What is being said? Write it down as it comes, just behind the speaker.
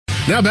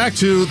Now back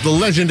to the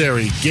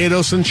legendary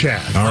Gatos and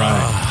Chad. All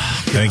right.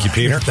 Thank you,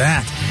 Peter. Look at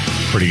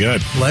that. Pretty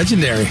good.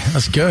 Legendary.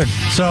 That's good.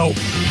 So,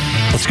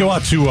 let's go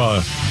out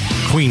to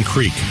Queen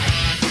Creek.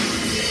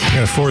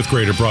 And a fourth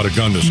grader brought a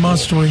gun to school.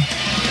 Must we?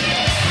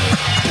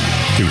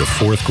 Dude, a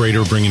fourth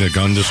grader bringing a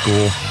gun to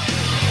school?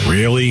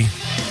 Really?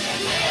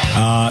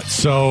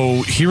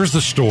 So, here's the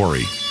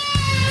story.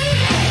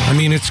 I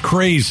mean, it's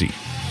crazy.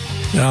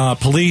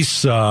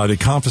 Police, they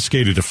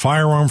confiscated a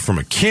firearm from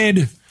a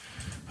kid.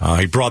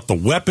 He brought the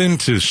weapon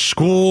to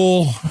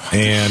school,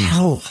 and...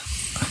 Hell.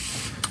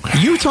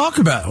 You talk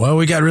about, well,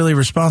 we got really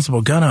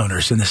responsible gun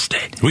owners in this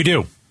state. We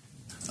do.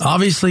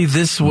 Obviously,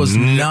 this was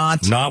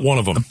not one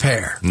of them. A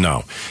pair.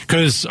 No.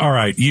 Because, all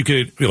right, you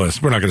could...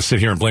 Listen, we're not going to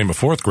sit here and blame a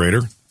fourth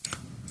grader.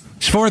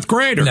 He's fourth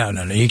grader. No.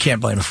 You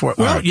can't blame a fourth.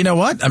 Well, right. You know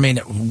what? I mean,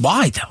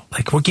 why, though?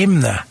 Like, what gave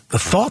him the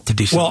thought to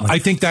do something Well, like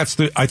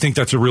I think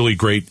that's a really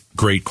great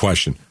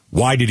question.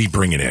 Why did he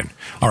bring it in?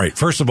 All right,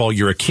 first of all,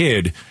 you're a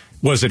kid.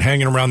 Was it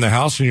hanging around the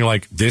house and you're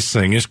like, this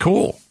thing is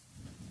cool?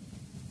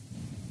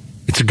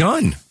 It's a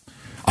gun.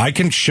 I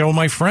can show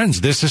my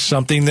friends. This is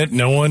something that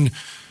no one's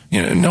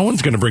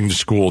going to bring to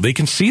school. They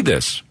can see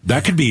this.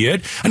 That could be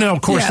it. And now,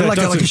 of course, like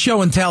a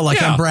show and tell,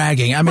 I'm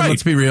bragging. I mean,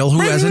 let's be real.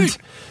 Who hasn't?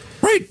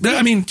 Right.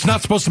 I mean, it's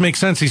not supposed to make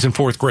sense. He's in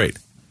fourth grade.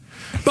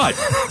 But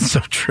so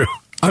true.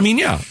 I mean,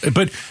 yeah.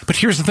 But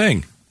here's the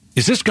thing: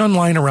 is this gun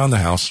lying around the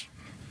house?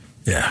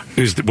 Yeah.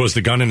 Was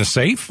the gun in a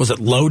safe? Was it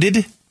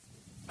loaded?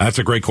 That's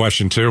a great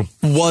question too.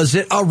 Was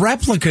it a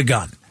replica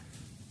gun?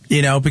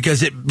 You know,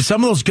 because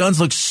some of those guns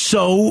look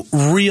so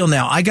real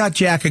now. I got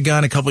Jack a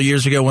gun a couple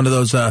years ago, one of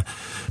those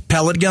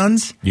pellet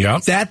guns. Yeah.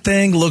 That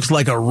thing looks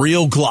like a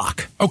real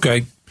Glock.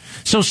 Okay.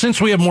 So since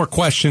we have more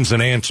questions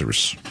than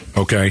answers,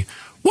 okay,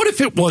 what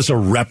if it was a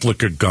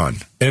replica gun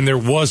and there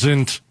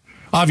wasn't...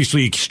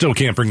 Obviously, you still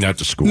can't bring that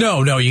to school.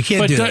 No, you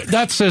can't do that.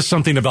 That says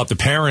something about the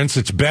parents.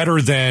 It's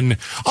better than,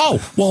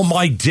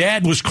 my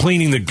dad was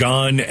cleaning the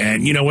gun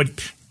and you know what...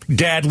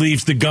 Dad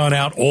leaves the gun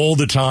out all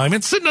the time.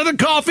 It's sitting at the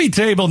coffee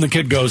table, and the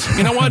kid goes,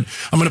 "You know what?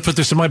 I'm going to put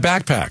this in my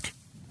backpack."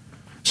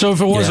 So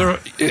if it was,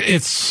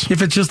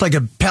 if it's just like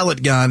a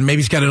pellet gun, maybe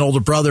he's got an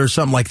older brother or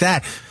something like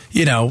that.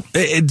 You know,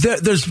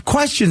 there's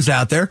questions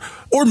out there,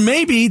 or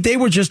maybe they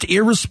were just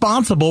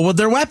irresponsible with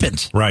their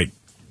weapons, right?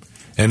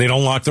 And they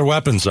don't lock their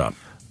weapons up,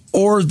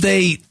 or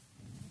they,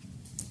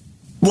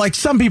 like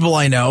some people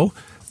I know.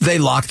 They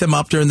lock them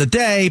up during the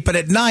day, but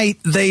at night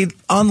they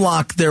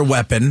unlock their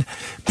weapon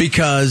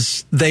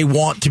because they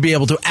want to be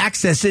able to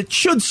access it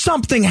should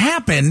something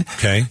happen.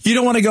 Okay. You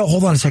don't want to go,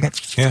 hold on a second.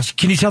 Yeah.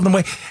 Can you tell them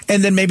why?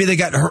 And then maybe they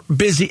got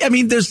busy. I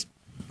mean,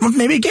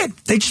 maybe again,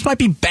 they just might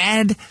be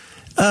bad,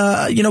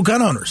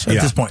 gun owners at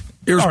this point.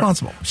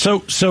 Irresponsible. Right.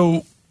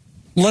 So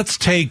let's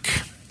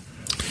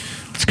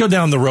go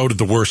down the road of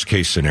the worst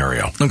case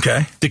scenario.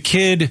 Okay. The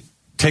kid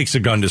takes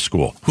a gun to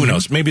school. Who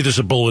knows? Maybe there's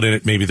a bullet in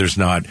it. Maybe there's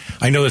not.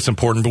 I know that's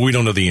important, but we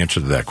don't know the answer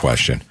to that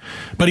question.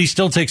 But he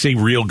still takes a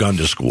real gun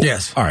to school.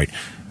 Yes. All right.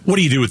 What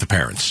do you do with the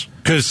parents?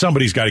 Because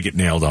somebody's got to get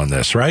nailed on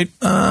this, right?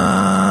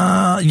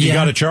 Yeah. You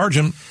got to charge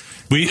them.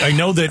 I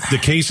know that the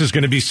case is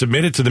going to be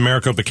submitted to the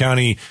Maricopa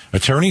County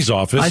Attorney's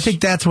Office. I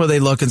think that's where they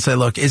look and say,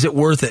 look, is it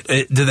worth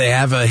it? Do they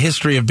have a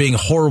history of being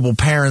horrible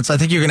parents? I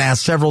think you're going to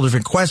ask several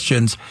different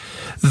questions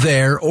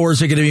there. Or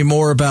is it going to be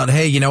more about,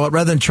 hey, you know what,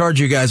 rather than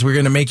charge you guys, we're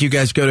going to make you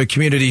guys go to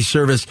community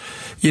service,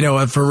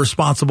 for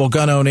responsible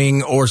gun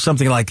owning or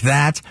something like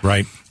that.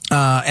 Right.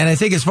 And I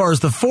think as far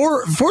as the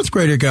fourth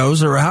grader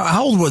goes, or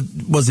how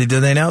old was he? Do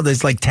they know?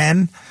 There's like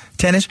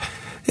 10-ish.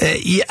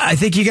 I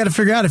think you got to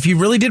figure out if you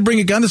really did bring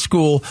a gun to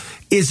school,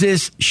 is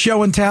this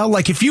show and tell?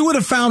 Like if you would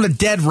have found a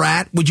dead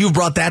rat, would you have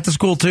brought that to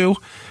school too?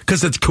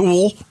 Because it's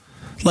cool.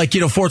 Like,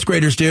 fourth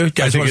graders do.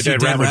 Guys, I think a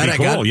dead rat would be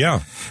cool,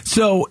 yeah.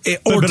 So,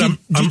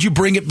 did you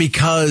bring it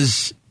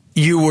because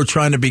you were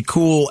trying to be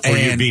cool and... Or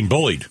you're being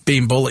bullied.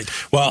 Being bullied.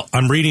 Well,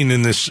 I'm reading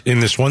in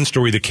this one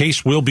story, the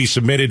case will be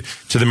submitted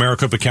to the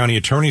Maricopa County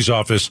Attorney's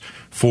Office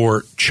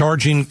for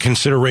charging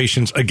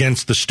considerations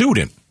against the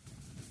student.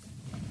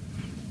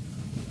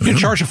 You can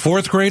charge a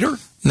fourth grader?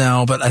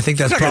 No, but I think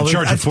that's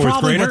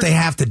probably what they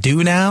have to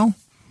do now.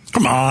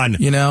 Come on.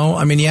 You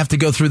have to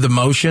go through the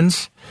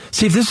motions.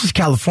 See, if this was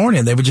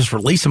California, they would just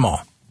release them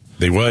all.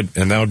 They would,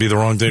 and that would be the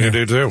wrong thing to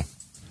do, too.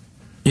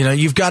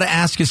 You've got to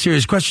ask a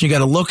serious question. You got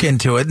to look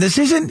into it. This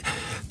isn't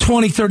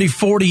 20, 30,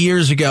 40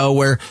 years ago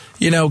where,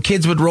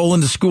 kids would roll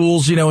into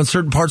schools, in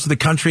certain parts of the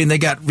country and they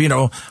got,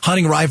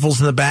 hunting rifles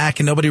in the back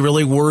and nobody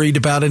really worried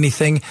about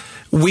anything.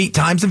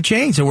 Times have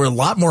changed and we're a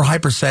lot more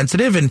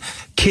hypersensitive, and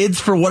kids,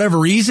 for whatever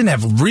reason,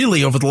 have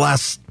really over the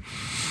last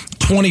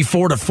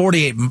 24 to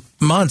 48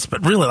 months,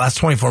 but really the last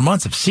 24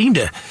 months have seemed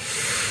to...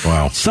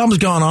 Wow. Something's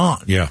gone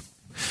on. Yeah.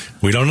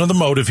 We don't know the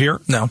motive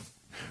here. No.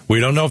 We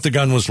don't know if the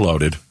gun was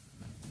loaded.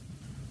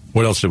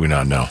 What else do we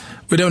not know?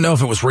 We don't know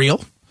if it was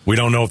real. We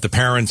don't know if the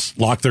parents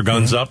locked their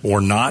guns up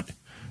or not.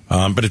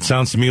 But it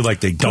sounds to me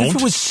like they don't. What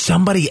if it was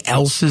somebody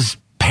else's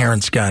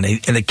parents' gun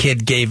and the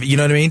kid gave it? You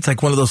know what I mean? It's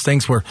like one of those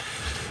things where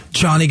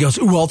Johnny goes,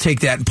 ooh, I'll take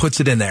that, and puts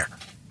it in there.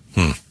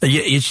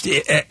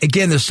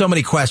 Again, there's so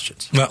many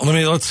questions. Well,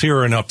 let's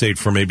hear an update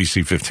from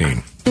ABC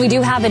 15. We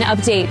do have an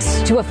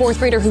update to a fourth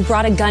grader who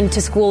brought a gun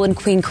to school in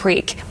Queen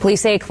Creek.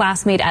 Police say a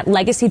classmate at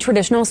Legacy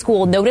Traditional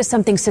School noticed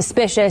something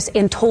suspicious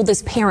and told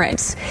his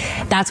parents.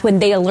 That's when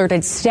they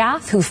alerted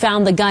staff, who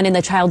found the gun in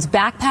the child's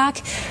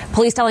backpack.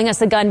 Police telling us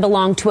the gun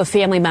belonged to a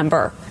family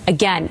member.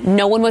 Again,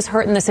 no one was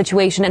hurt in the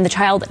situation, and the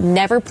child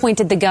never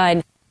pointed the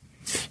gun.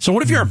 So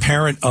what if you're a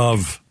parent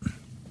of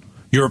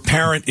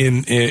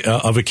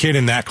a kid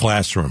in that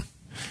classroom,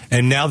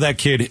 and now that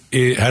kid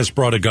has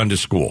brought a gun to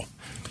school?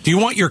 Do you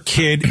want your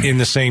kid in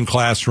the same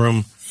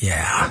classroom?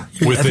 Yeah,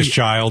 with this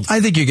child? I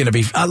think you're going to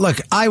be. Look,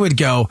 I would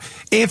go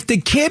if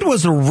the kid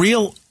was a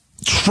real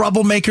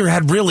troublemaker,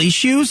 had real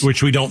issues,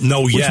 which we don't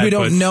know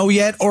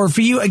yet. Or if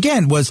you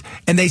again was,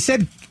 and they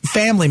said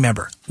family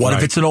member. What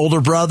if it's an older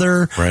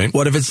brother? Right.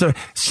 What if it's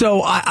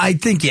so? I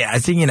think I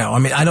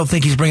don't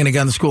think he's bringing a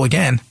gun to school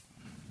again.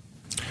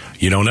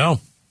 You don't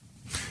know.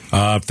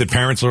 If the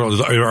parents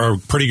are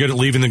pretty good at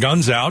leaving the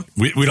guns out,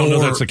 we don't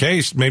know that's the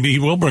case. Maybe he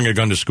will bring a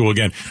gun to school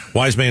again.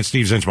 Wise man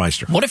Steve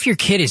Zinsmeister. What if your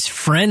kid is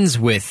friends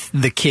with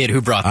the kid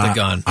who brought the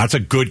gun? That's a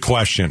good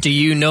question. Do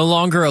you no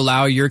longer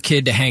allow your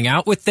kid to hang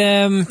out with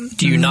them?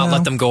 Do you not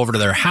let them go over to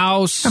their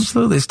house?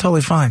 Absolutely, it's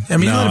totally fine. I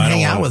mean, you let him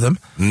hang out with them.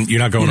 You're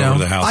not going over to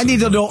the house. I need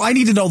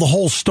to know the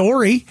whole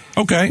story.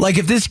 Okay. Like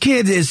if this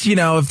kid is,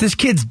 if this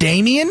kid's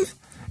Damien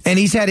and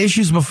he's had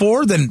issues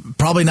before, then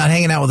probably not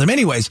hanging out with him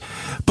anyways.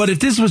 But if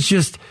this was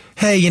just,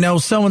 hey,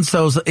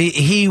 so-and-so's,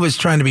 he was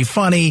trying to be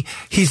funny.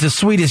 He's the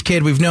sweetest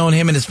kid. We've known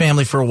him and his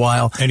family for a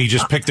while. And he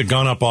just picked a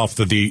gun up off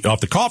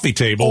the coffee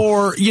table.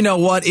 Or, you know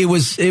what, it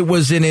was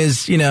in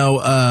his, you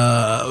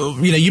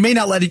may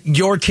not let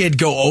your kid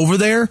go over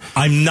there.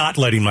 I'm not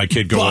letting my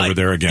kid go over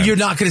there again. You're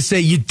not going to say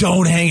you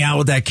don't hang out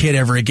with that kid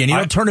ever again. You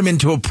don't turn him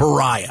into a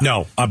pariah.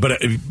 No,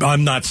 but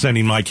I'm not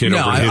sending my kid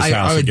over to his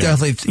house I would again.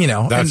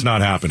 definitely, That's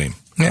not happening.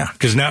 Yeah.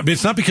 Because now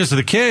it's not because of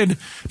the kid.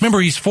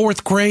 Remember, he's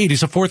fourth grade.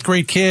 He's a fourth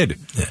grade kid.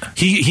 Yeah.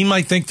 He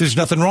might think there's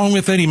nothing wrong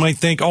with it. He might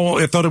think,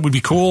 I thought it would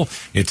be cool.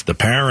 It's the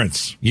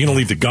parents. You gonna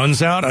leave the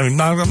guns out? I'm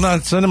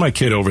not sending my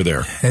kid over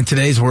there. In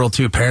today's world,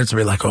 too, parents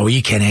will be like,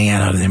 you can't hang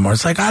out anymore.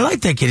 It's like, I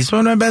like that kid. He's one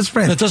of my best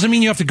friends. That doesn't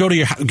mean you have to go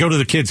to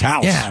the kid's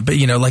house. Yeah, but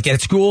like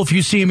at school, if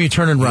you see him, you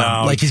turn and run.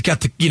 No. Like he's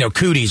got the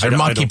cooties or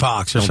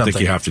monkeypox or something. I don't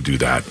think you have to do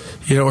that.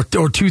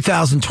 Or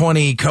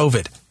 2020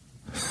 COVID.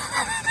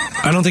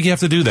 I don't think you have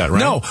to do that, right?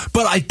 No,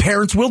 but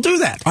parents will do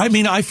that. I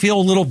mean, I feel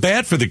a little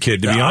bad for the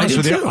kid, to be honest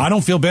with you. Too. I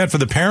don't feel bad for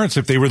the parents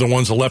if they were the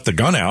ones that left the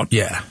gun out.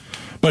 Yeah.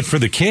 But for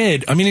the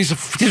kid, I mean, he's a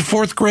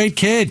fourth grade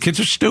kid.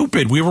 Kids are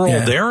stupid. We were all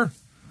there.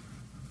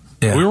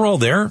 Yeah. We were all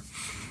there.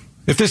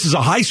 If this is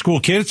a high school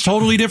kid, it's a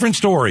totally different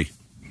story.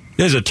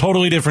 It is a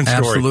totally different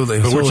story.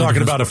 Absolutely. But we're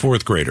talking about a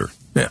fourth grader.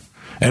 Yeah.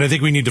 And I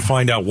think we need to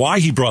find out why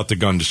he brought the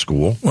gun to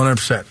school.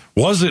 100%.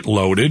 Was it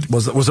loaded?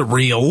 Was it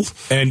real?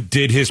 And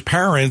did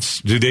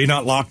they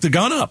not lock the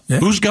gun up? Yeah.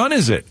 Whose gun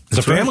is it? It's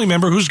a family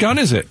member. Whose gun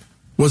is it?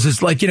 Was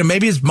this like,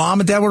 maybe his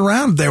mom and dad were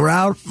around. They were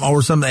out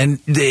or something.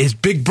 And his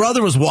big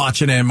brother was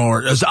watching him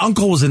or his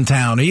uncle was in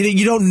town.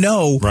 You don't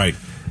know. Right.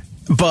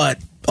 But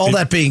all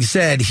that being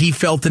said, he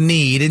felt the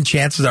need, and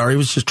chances are he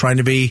was just trying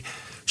to be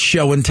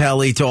show and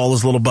telly to all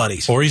his little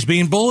buddies. Or he's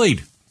being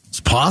bullied. It's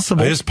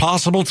possible. It is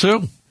possible,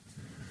 too.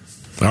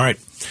 All right.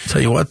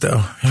 Tell you what, though.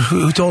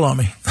 Who told on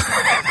me?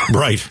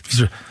 Right.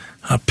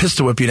 I'll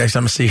pistol whip you next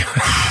time I see you.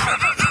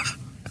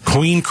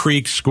 Queen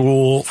Creek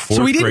School, fourth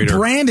So he didn't grader.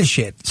 brandish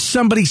it.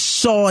 Somebody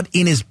saw it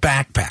in his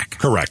backpack.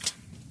 Correct.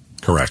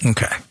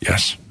 Okay.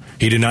 Yes.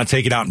 He did not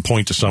take it out and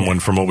point to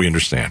someone, from what we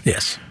understand.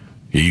 Yes.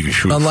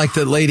 Unlike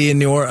the lady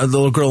the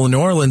little girl in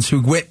New Orleans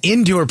who went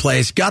into her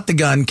place, got the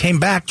gun, came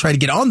back, tried to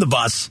get on the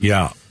bus.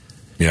 Yeah.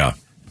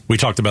 We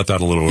talked about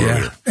that a little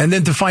earlier. And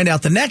then to find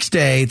out the next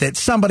day that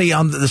somebody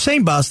on the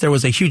same bus, there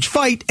was a huge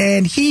fight,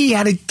 and he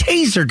had a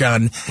taser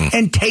gun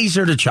and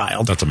tasered a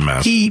child. That's a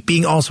mess. He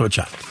being also a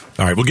child.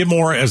 All right, we'll get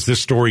more as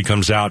this story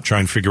comes out, try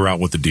and figure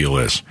out what the deal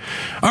is.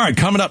 All right,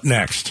 coming up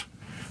next.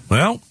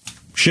 Well,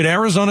 should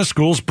Arizona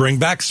schools bring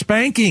back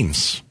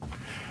spankings?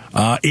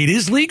 It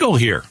is legal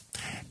here.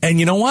 And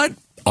you know what?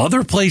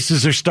 Other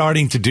places are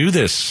starting to do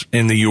this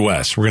in the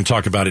U.S. We're going to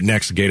talk about it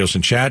next, the Gatos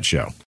and Chad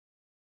Show.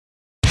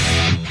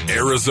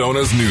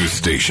 Arizona's news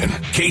station,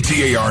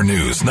 KTAR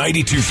News,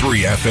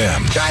 92.3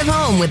 FM. Drive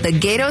home with the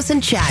Gatos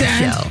and Chad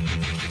Show.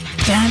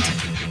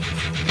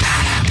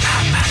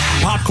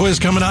 Pop quiz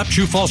coming up.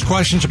 True, false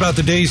questions about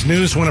the day's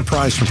news. Win a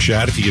prize from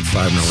Chad if you get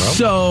 5 in a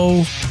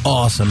row. So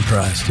awesome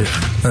prize, too.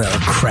 That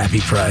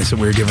crappy prize that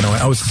we were giving away.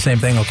 Oh, it's the same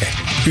thing? Okay.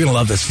 You're going to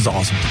love this. It's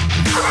awesome.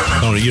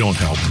 No, you don't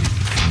help.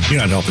 You're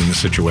not helping the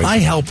situation. I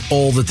help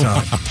all the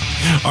time.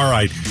 All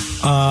right.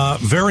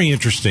 Very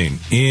interesting.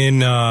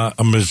 In a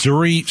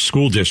Missouri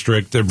school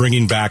district, they're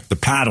bringing back the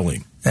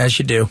paddling. As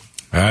you do.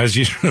 As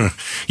you,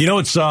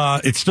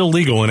 it's still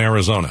legal in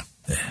Arizona.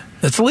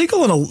 It's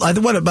legal in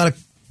about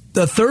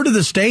a third of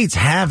the states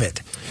have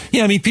it.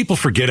 Yeah, I mean, people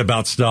forget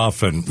about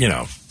stuff, and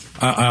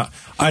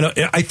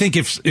I think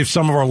if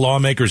some of our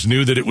lawmakers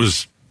knew that it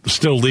was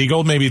still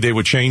legal, maybe they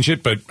would change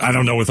it. But I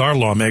don't know with our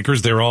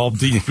lawmakers. They're all,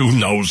 who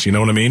knows, you know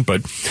what I mean?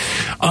 But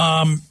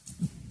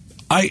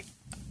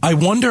I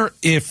wonder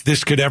if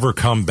this could ever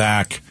come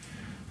back,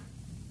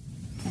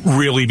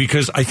 really,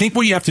 because I think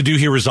what you have to do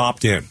here is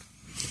opt in.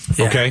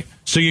 Yeah. Okay,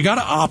 so you got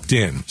to opt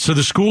in. So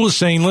the school is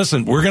saying,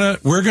 "Listen, we're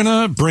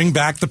gonna bring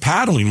back the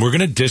paddling. We're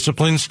gonna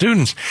discipline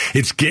students.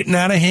 It's getting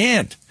out of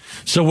hand.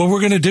 So what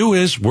we're gonna do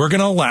is we're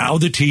gonna allow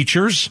the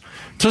teachers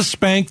to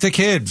spank the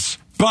kids,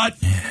 but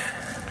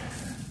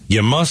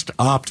you must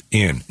opt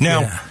in."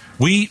 Now,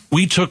 we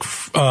took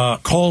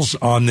calls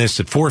on this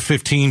at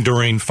 4:15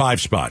 during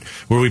 5 Spot,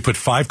 where we put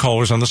 5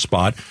 callers on the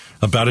spot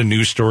about a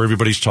news story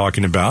everybody's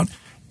talking about,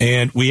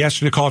 and we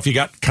asked you to call if you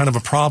got kind of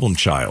a problem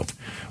child.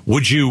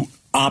 Would you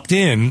opt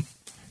in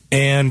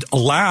and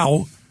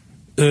allow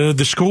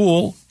the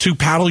school to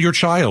paddle your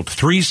child?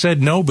 3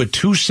 said no, but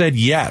 2 said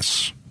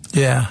yes.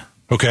 Yeah.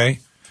 Okay.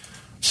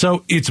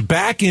 So it's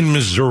back in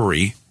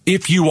Missouri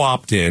if you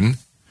opt in.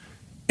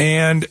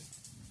 And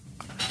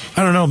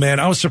I don't know, man.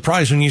 I was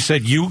surprised when you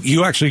said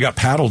you actually got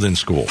paddled in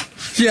school.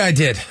 Yeah, I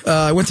did.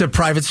 I went to a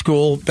private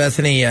school,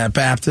 Bethany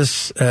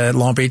Baptist,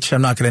 Long Beach.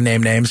 I'm not going to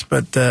name names,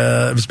 but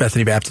it was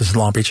Bethany Baptist in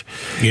Long Beach.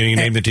 You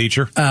name the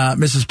teacher?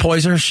 Mrs.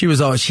 Poyser.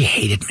 She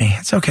hated me.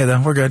 It's okay,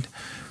 though. We're good.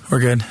 We're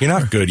good. You're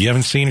not good. You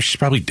haven't seen her. She's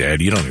probably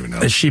dead. You don't even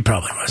know. She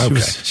probably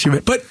was. Okay.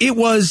 But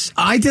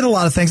I did a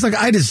lot of things. Like,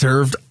 I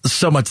deserved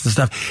so much of the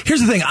stuff. Here's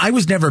the thing. I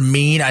was never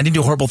mean. I didn't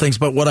do horrible things.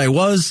 But what I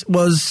was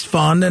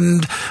fun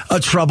and a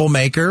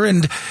troublemaker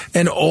and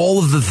all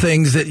of the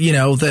things that,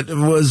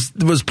 that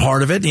was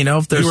part of it.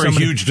 If there's you were a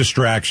huge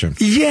distraction.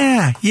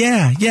 Yeah.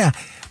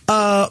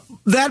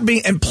 That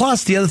being, and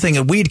plus the other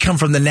thing, we'd come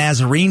from the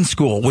Nazarene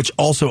school, which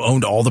also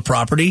owned all the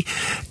property,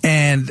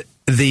 and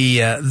they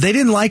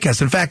didn't like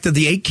us. In fact,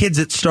 the 8 kids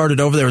that started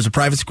over there as a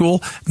private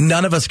school,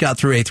 none of us got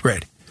through 8th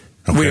grade.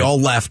 Okay. We all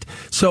left.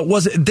 So it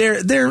wasn't.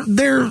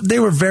 They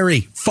were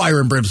very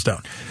fire and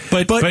brimstone.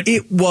 But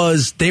it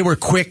was. They were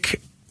quick.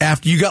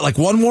 After you got like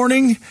one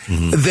warning,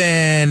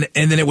 then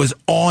it was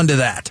on to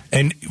that.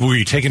 And were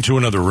you taken to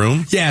another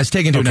room? Yeah, I was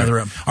taken to another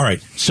room. All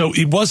right. So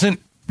it wasn't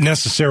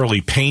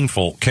necessarily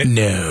painful.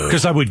 No.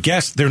 Because I would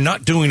guess they're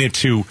not doing it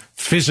to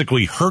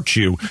physically hurt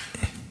you.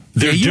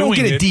 You don't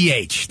get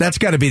a DH. That's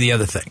got to be the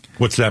other thing.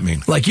 What's that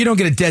mean? Like, you don't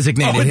get a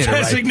designated hitter.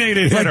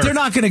 Designated hitter. Like, they're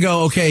not going to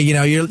go, okay,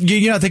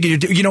 you're not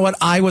thinking, you know what,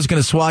 I was going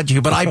to swat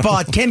you, but I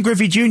bought Ken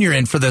Griffey Jr.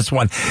 in for this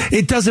one.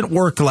 It doesn't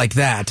work like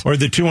that. Or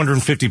the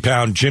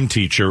 250-pound gym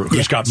teacher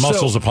who's got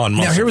muscles upon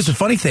muscles. Now, here was the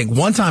funny thing.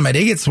 One time I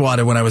did get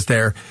swatted when I was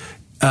there.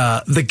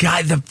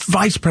 The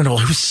vice principal,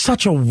 who was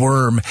such a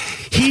worm,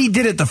 he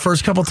did it the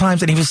first couple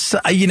times, and he was,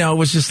 it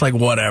was just like,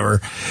 whatever.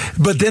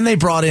 But then they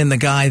brought in the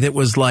guy that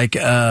was like,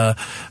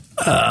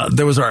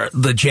 there was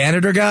the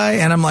janitor guy,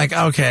 and I'm like,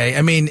 okay.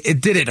 I mean,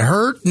 did it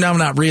hurt? No,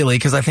 not really,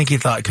 because I think he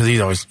thought, because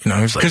he's always, he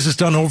was like, because it's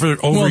done over your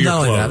clothes.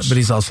 Not only that, but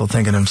he's also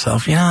thinking to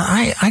himself,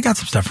 I got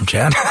some stuff from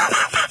Chad.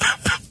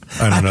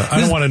 I don't know. I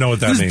don't want to know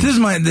what that means. This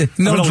is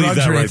no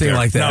drugs or anything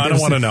like that. No, I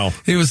don't want to know.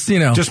 It was,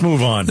 just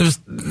move on. There was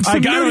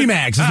some nudie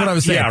mags, is what I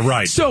was saying. Yeah,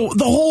 right. So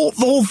the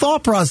whole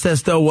thought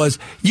process, though, was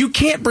you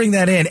can't bring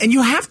that in, and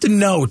you have to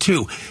know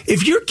too.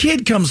 If your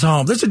kid comes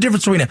home, there's a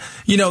difference between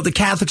the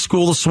Catholic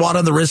school, the swat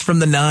on the wrist from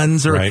the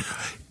nuns, or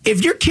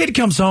if your kid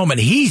comes home and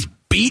he's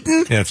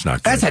beaten, that's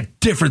not good. That's a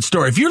different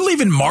story. If you're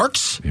leaving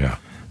marks,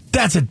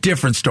 that's a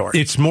different story.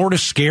 It's more to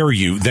scare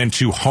you than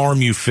to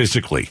harm you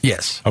physically.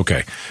 Yes.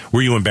 Okay.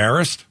 Were you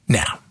embarrassed?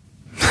 No.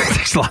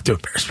 There's a lot to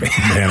embarrass me.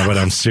 Man, but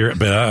I'm serious.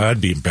 But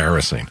I'd be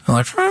embarrassing. I'm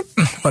like,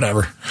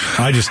 whatever.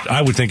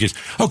 I would think it's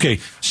okay.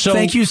 So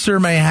thank you, sir.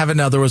 May I have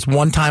another? There was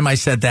one time I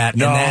said that.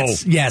 No.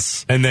 And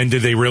yes. And then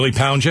did they really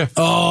pound you?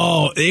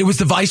 Oh, it was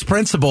the vice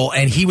principal,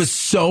 and he was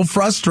so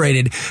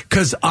frustrated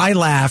because I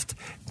laughed.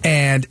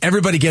 And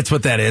everybody gets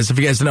what that is. If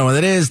you guys don't know what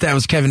that is, that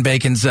was Kevin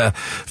Bacon's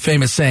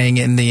famous saying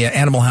in the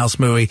Animal House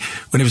movie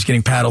when he was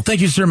getting paddled.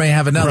 Thank you, sir. May I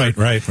have another?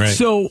 Right.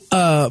 So,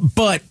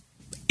 but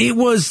it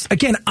was,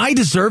 again, I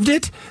deserved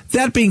it.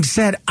 That being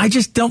said, I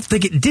just don't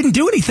think it didn't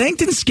do anything.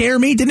 Didn't scare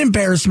me. Didn't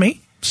embarrass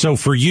me. So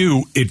for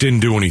you, it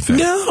didn't do anything?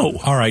 No.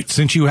 All right.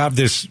 Since you have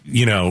this,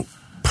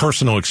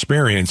 personal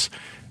experience,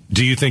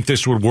 do you think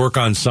this would work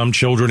on some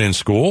children in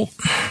school?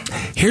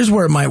 Here's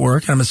where it might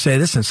work. I'm going to say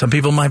this, and some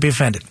people might be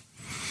offended.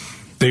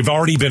 They've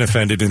already been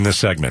offended in this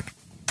segment.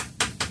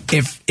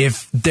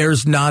 If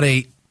there's not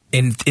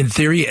in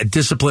theory, a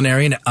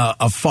disciplinarian,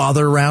 a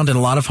father around in a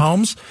lot of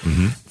homes,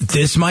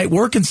 this might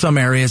work in some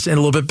areas and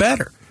a little bit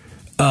better.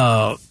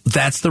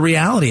 That's the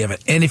reality of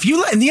it. And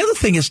and the other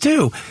thing is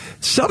too,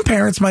 some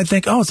parents might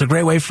think, oh, it's a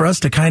great way for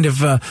us to kind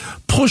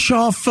of push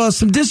off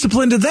some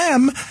discipline to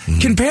them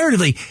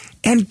comparatively.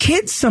 And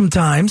kids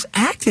sometimes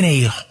act in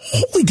a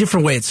wholly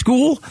different way at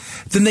school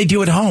than they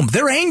do at home.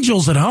 They're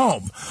angels at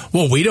home.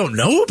 Well, we don't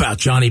know about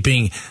Johnny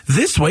being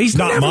this way. He's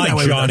not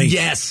my Johnny.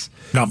 Yes.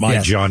 Not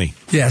my Johnny.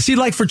 Yeah. See,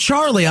 like for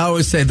Charlie,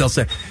 they'll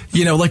say,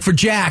 like for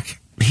Jack,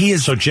 he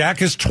is. So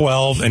Jack is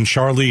 12 and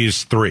Charlie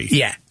is 3.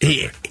 Yeah.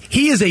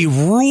 He is a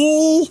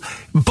rule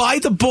by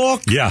the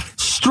book. Yeah.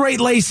 Straight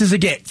laces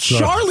again.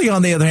 Charlie,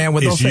 on the other hand,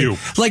 with is those you.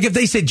 things, like if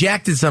they said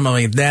Jack did something,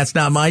 I'm like, that's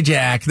not my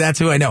Jack. That's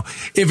who I know.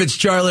 If it's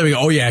Charlie, we go,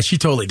 oh yeah, she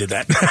totally did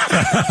that.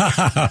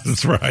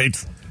 That's right.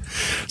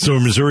 So a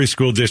Missouri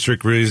school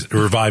district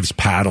revives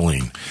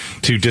paddling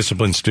to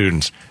discipline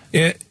students.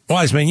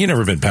 Wise man, you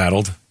never been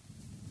paddled?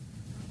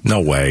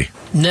 No way.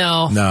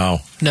 No.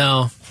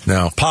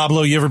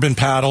 Pablo, you ever been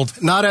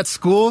paddled? Not at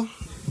school,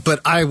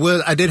 but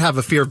I did have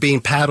a fear of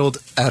being paddled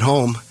at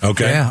home.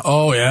 Okay. Yeah.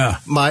 Oh yeah.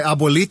 My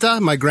abuelita,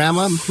 my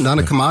grandma,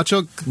 Nana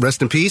Camacho,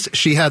 rest in peace,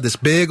 she had this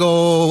big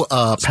old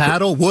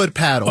wood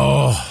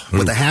paddle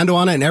with a handle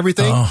on it and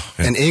everything,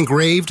 and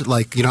engraved,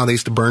 like, you know how they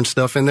used to burn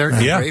stuff in there?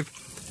 Yeah. Engraved.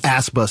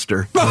 Ass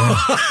buster.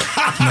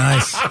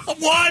 Nice.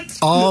 What?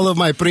 All of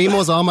my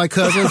primos, all my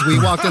cousins, we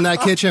walked in that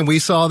kitchen, we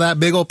saw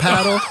that big old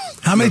paddle.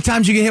 How many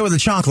times you get hit with a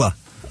chancla?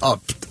 Oh,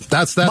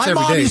 that's My every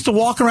mom day. used to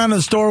walk around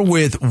the store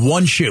with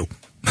one shoe.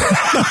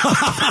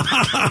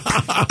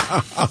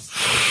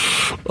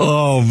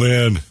 Oh,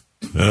 man.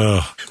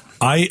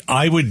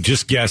 I would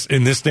just guess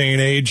in this day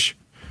and age,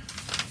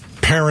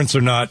 parents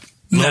are not.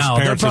 Most No,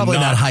 they're parents are probably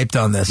not hyped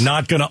on this.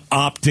 Not going to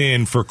opt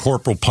in for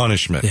corporal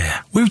punishment.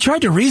 Yeah. We've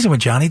tried to reason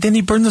with Johnny, then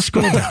he burned the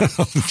school down.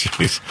 Oh,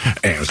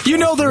 jeez. You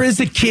know there is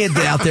a kid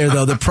out there,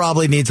 though, that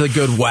probably needs a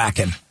good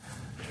whacking.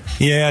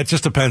 Yeah, it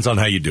just depends on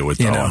how you do it,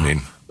 though. You know. I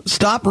mean,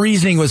 stop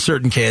reasoning with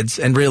certain kids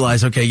and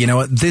realize, okay, you know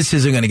what? This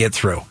isn't going to get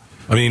through.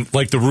 I mean,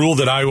 like the rule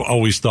that I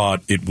always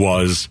thought it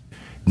was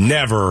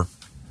never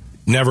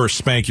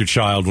spank your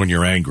child when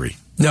you're angry.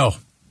 No.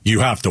 You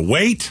have to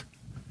wait.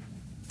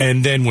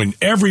 And then when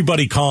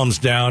everybody calms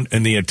down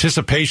and the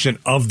anticipation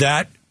of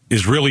that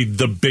is really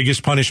the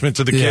biggest punishment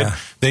to the kid,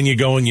 then you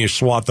go and you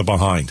swat the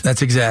behind.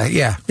 That's exactly,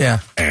 yeah.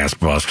 Ass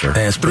buster.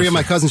 Three of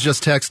my cousins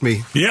just texted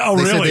me. Yeah, oh,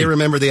 they really? said they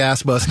remember the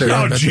ass buster.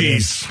 Oh,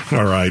 jeez.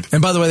 All right.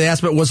 And by the way, the ass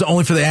but was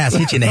only for the ass.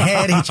 Hit you in the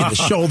head, hit you in the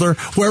shoulder,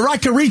 where I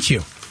could reach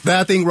you.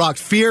 That thing rocked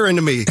fear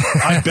into me.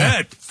 I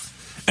bet.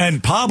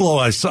 And Pablo,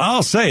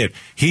 I'll say it.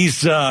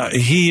 He's a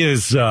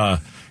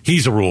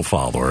rule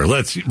follower.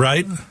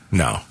 Right?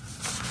 No.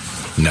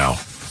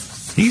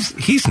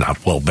 He's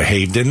not well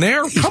behaved in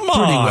there. He's Come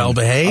on. pretty well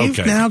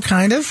behaved now,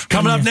 kind of.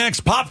 Coming up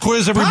next, pop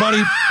quiz,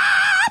 everybody.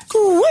 Pop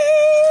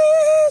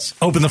quiz.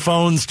 Open the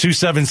phones,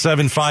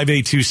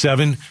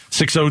 277-5827,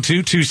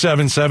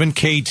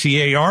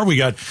 602-277-KTAR. We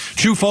got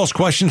true, false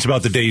questions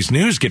about the day's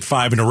news. Get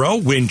 5 in a row.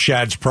 Win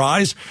Chad's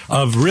prize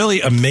of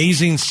really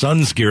amazing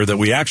Suns gear that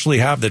we actually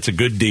have. That's a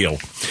good deal.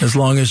 As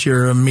long as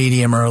you're a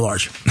medium or a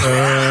large.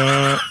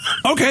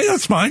 Okay,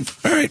 that's fine.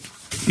 All right.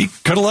 He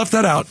could have left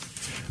that out.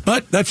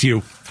 But that's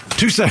you.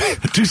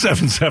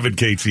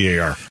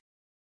 277-KTAR.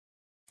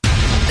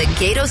 The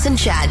Gatos and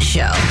Chad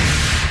Show.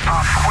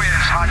 Pop quiz,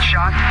 hot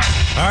shot.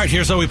 All right,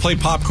 here's how we play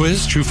pop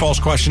quiz. True, false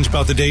questions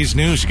about the day's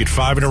news. You get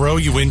 5 in a row.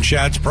 You win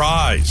Chad's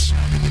prize.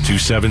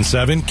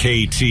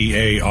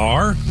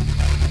 277-KTAR.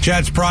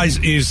 Chad's prize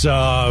is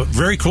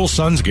very cool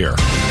Suns gear. All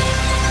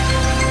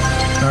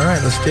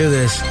right, let's do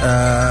this.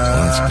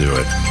 Let's do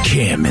it.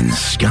 Kim in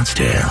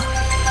Scottsdale.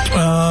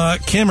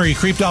 Kim, are you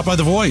creeped out by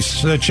the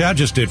voice that Chad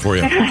just did for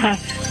you?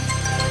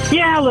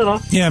 Yeah, a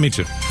little. Yeah, me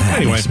too. That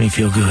Anyway. makes me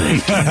feel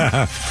good.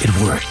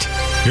 It worked.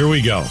 Here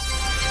we go.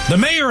 The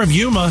mayor of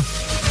Yuma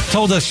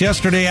told us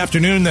yesterday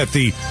afternoon that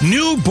the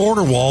new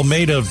border wall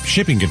made of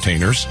shipping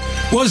containers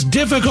was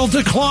difficult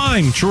to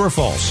climb. True or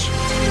false?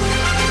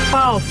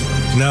 False.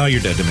 No,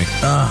 you're dead to me.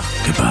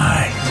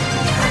 Goodbye.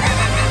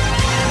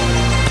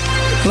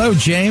 Hello,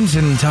 James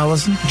in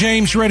Towson.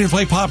 James, you ready to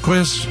play pop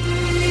quiz?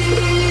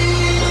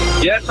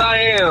 Yes, I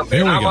am.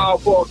 Here we I'm go. all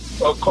for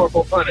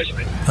corporal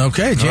punishment.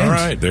 Okay, James. All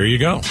right, there you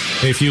go.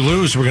 If you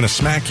lose, we're going to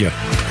smack you.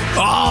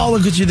 Oh,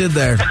 look what you did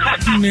there. All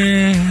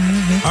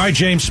right,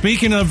 James,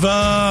 speaking of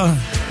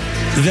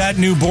that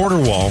new border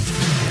wall,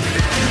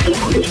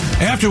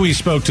 after we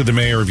spoke to the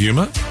mayor of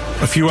Yuma,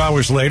 a few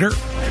hours later,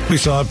 we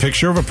saw a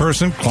picture of a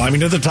person climbing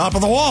to the top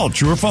of the wall.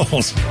 True or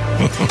false?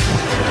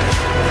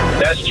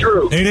 That's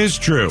true. It is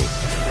true.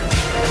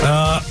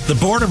 The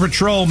Border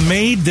Patrol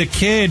made the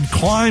kid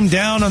climb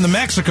down on the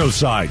Mexico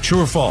side.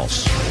 True or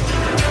false?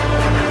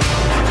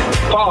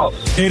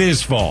 False. It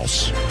is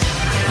false.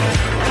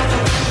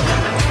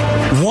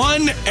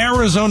 One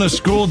Arizona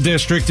school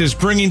district is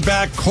bringing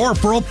back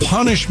corporal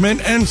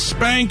punishment and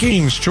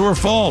spankings. True or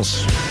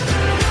false?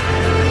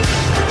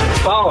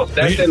 False.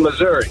 That's in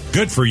Missouri.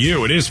 Good for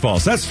you. It is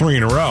false. That's 3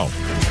 in a row.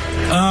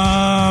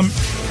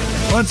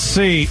 Let's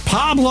see.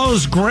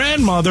 Pablo's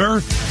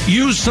grandmother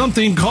used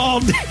something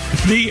called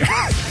the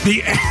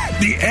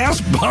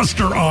ass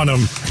buster on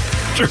him.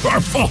 True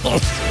or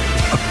false?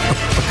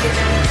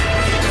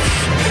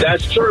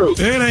 That's true.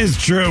 It is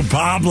true,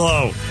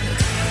 Pablo.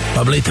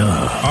 Pablito.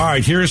 All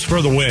right, here's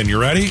for the win. You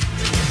ready?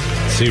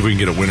 See if we can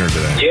get a winner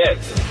today. Yes.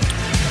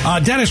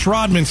 Dennis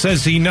Rodman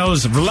says he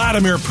knows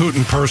Vladimir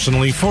Putin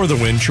personally for the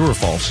win. True or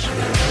false?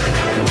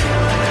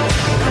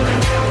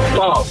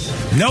 False.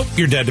 Nope,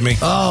 you're dead to me.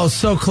 Oh,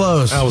 so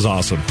close. That was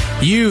awesome.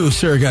 You,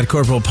 sir, got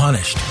corporal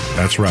punished.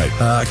 That's right.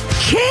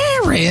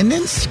 Karen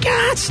in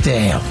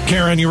Scottsdale.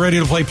 Karen, you ready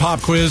to play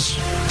pop quiz?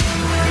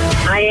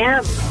 I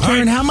am.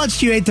 Karen, how much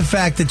do you hate the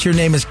fact that your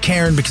name is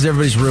Karen because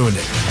everybody's ruined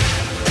it?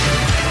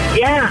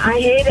 Yeah, I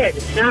hate it.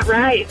 It's not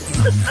right.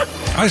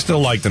 I still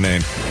like the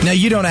name. Now,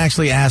 you don't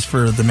actually ask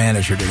for the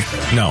manager, do you?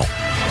 No.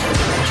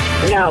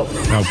 No.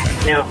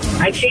 Okay. No.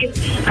 I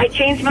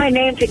changed my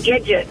name to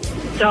Gidget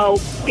so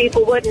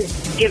people wouldn't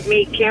give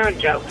me Karen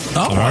jokes.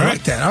 Oh, I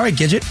like that. All right,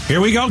 Gidget. Here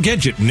we go,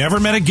 Gidget. Never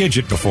met a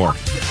Gidget before.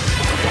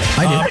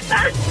 I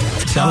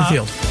did. Sally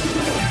Field.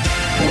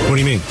 What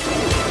do you mean?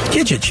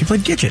 Gidget. She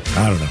played Gidget.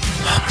 I don't know.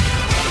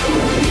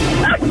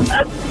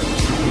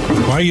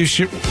 Why are you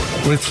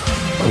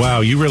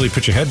Wow, you really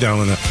put your head down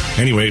on that.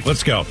 Anyway,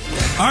 let's go. All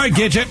right,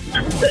 Gidget.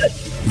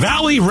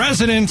 Valley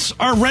residents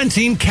are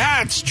renting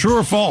cats. True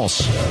or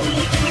false?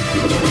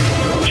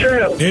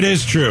 True. It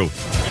is true.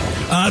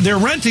 They're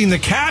renting the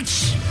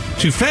cats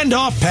to fend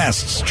off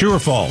pests. True or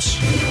false?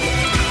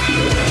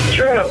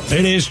 True.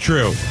 It is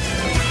true.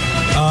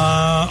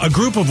 A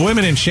group of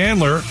women in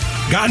Chandler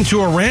got into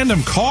a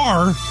random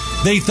car.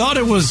 They thought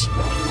it was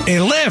a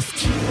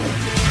lift.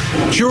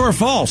 True or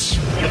false?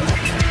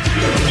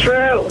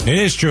 True. It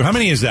is true. How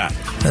many is that?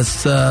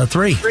 That's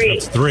 3. 3.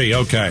 That's 3.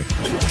 Okay.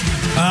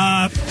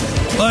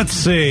 Let's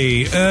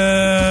see.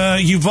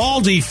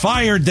 Uvalde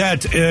fired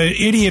that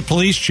idiot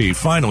police chief.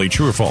 Finally,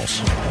 true or false?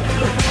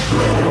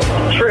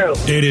 True.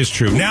 It is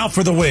true. Now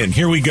for the win.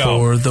 Here we go.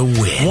 For the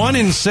win. 1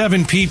 in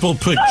 7 people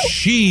put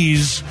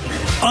cheese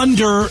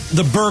under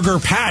the burger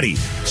patty.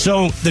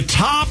 So the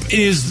top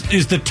is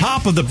the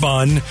top of the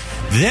bun,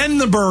 then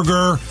the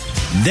burger,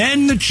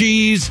 then the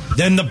cheese,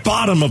 then the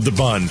bottom of the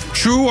bun.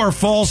 True or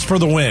false for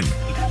the win?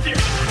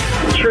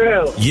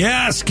 True.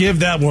 Yes, give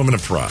that woman a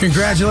prize.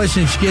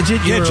 Congratulations,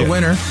 Gidget. You're a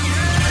winner.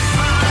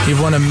 You've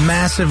won a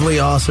massively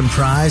awesome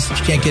prize that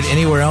you can't get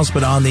anywhere else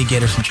but on the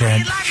Gators and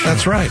Chad.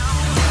 That's right.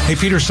 Hey,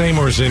 Peter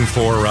Seymour's in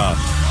for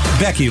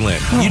Becky Lynn.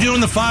 You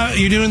doing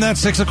You doing that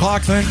 6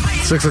 o'clock thing?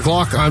 6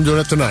 o'clock. I'm doing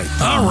it tonight.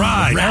 All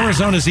right.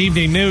 Arizona's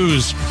Evening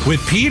News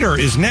with Peter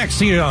is next.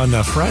 See you on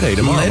Friday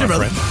tomorrow, Later, my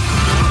brother. friend.